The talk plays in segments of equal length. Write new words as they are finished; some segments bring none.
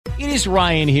It is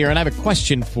Ryan here, and I have a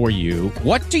question for you.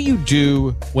 What do you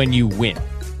do when you win?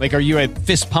 Like, are you a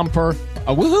fist pumper,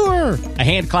 a woohooer, a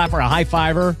hand clapper, a high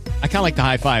fiver? I kind of like the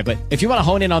high five, but if you want to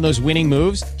hone in on those winning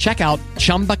moves, check out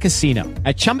Chumba Casino.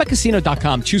 At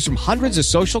ChumbaCasino.com, choose from hundreds of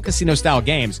social casino-style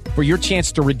games for your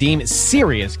chance to redeem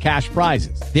serious cash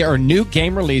prizes. There are new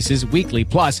game releases weekly,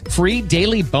 plus free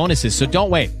daily bonuses. So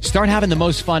don't wait. Start having the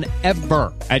most fun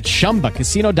ever at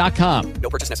ChumbaCasino.com.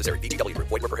 No purchase necessary. VGW Group.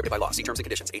 Void where prohibited by law. See terms and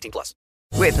conditions. 18+.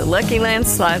 With the Lucky Land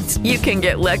Slots, you can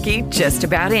get lucky just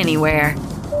about anywhere.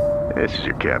 This is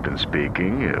your captain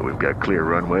speaking. We've got clear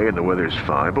runway and the weather's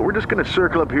fine, but we're just going to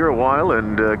circle up here a while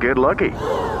and get lucky.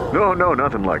 No,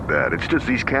 nothing like that. It's just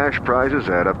these cash prizes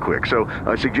add up quick. So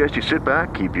I suggest you sit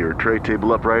back, keep your tray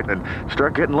table upright, and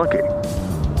start getting lucky.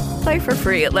 Play for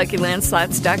free at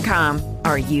LuckyLandSlots.com.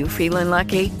 Are you feeling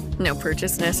lucky? No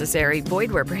purchase necessary.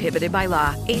 Void where prohibited by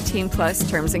law. 18+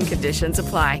 terms and conditions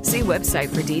apply. See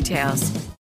website for details.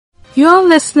 You're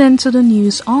listening to the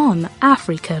news on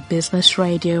Africa Business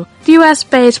Radio. The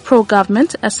US-based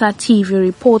pro-government Assad TV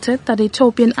reported that the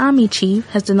Ethiopian army chief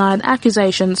has denied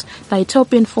accusations that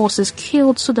Ethiopian forces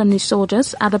killed Sudanese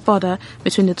soldiers at the border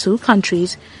between the two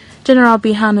countries. General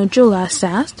Bihanu Jula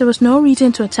says there was no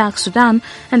reason to attack Sudan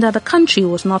and that the country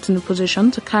was not in a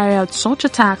position to carry out such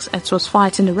attacks as it was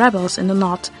fighting the rebels in the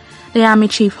north. The army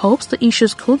chief hopes the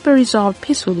issues could be resolved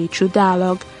peacefully through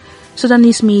dialogue.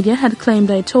 Sudanese media had claimed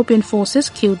that Ethiopian forces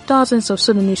killed dozens of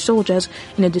Sudanese soldiers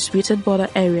in a disputed border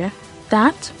area.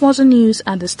 That was the news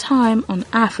at this time on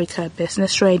Africa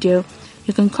Business Radio.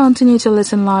 You can continue to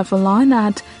listen live online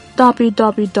at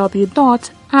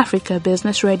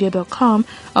www.africabusinessradio.com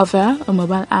or via a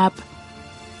mobile app.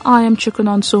 I am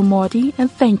Chukunonso Mordi,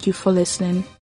 and thank you for listening.